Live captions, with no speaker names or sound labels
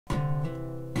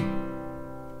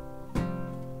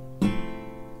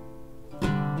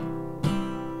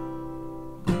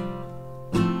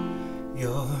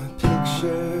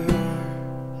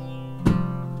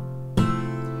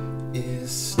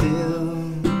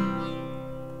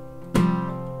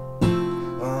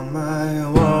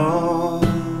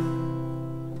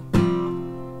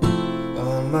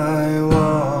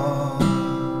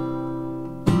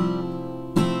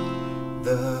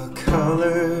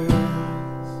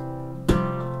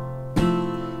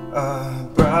are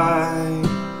bright,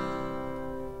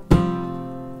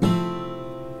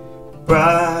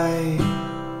 bright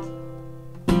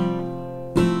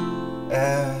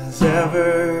as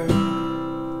ever.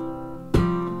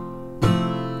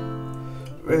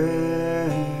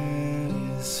 Red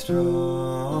is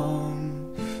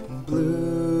strong and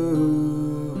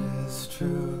blue is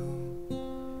true.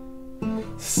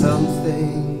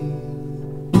 Something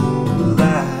will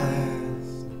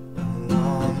last a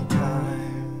long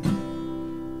time.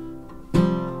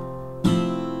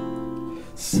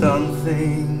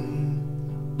 Something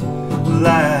will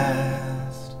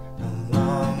last a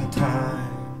long time.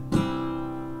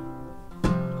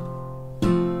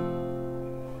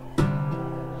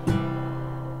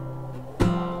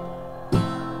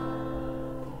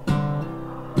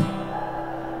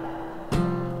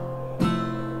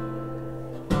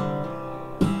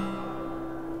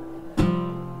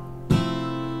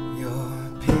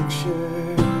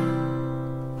 Picture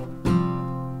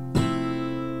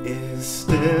is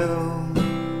still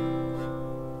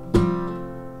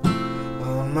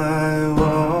on my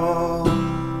wall,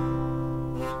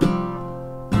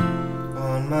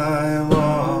 on my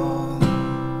wall.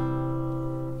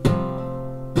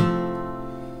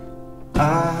 I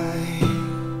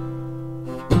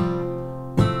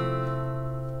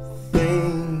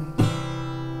think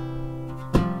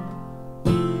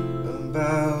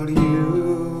about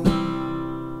you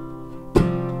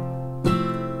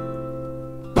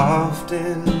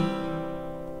often,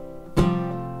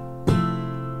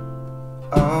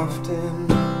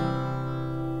 often.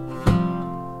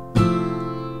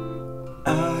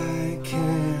 I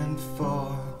can't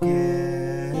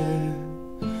forget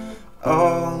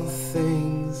all the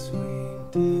things we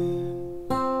did.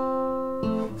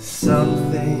 Some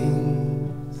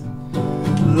things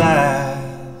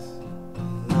last a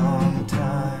long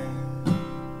time.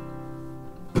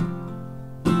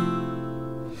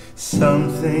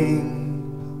 Something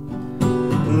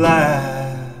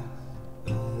lasts a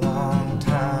long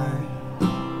time.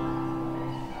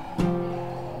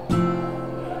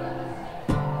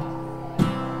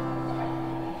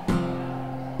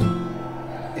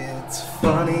 It's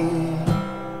funny,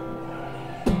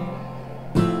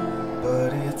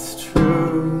 but it's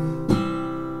true,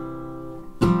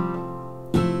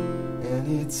 and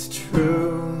it's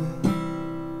true.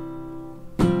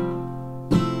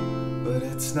 But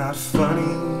it's not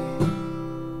funny.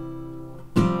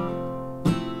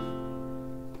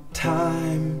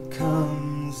 Time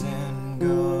comes and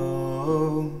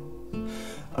goes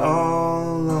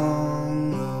all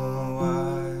along the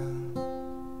while.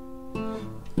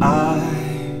 I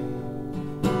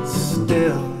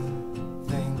still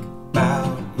think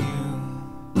about you.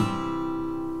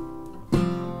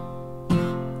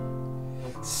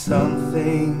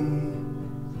 Something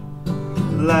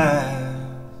lasts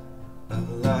a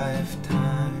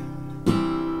lifetime.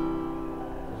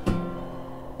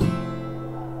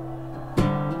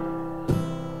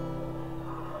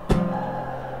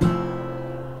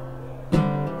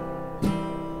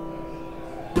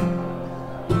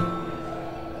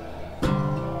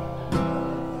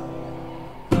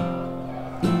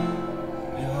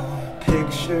 Your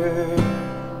picture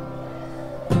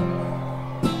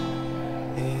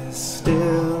is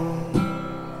still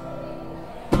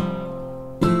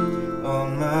on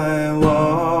my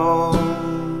wall,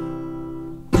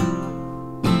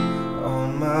 on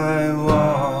my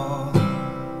wall.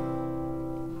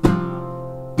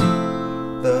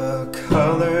 The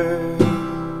colors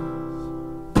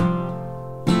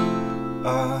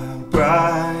are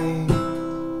bright,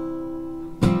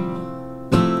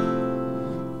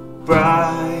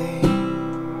 bright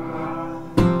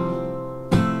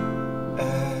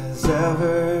as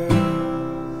ever.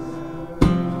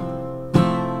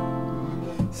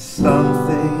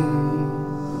 Something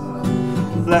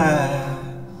lasts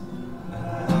a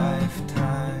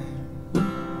lifetime.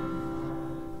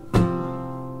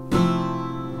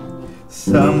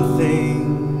 Something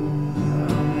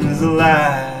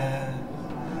lasts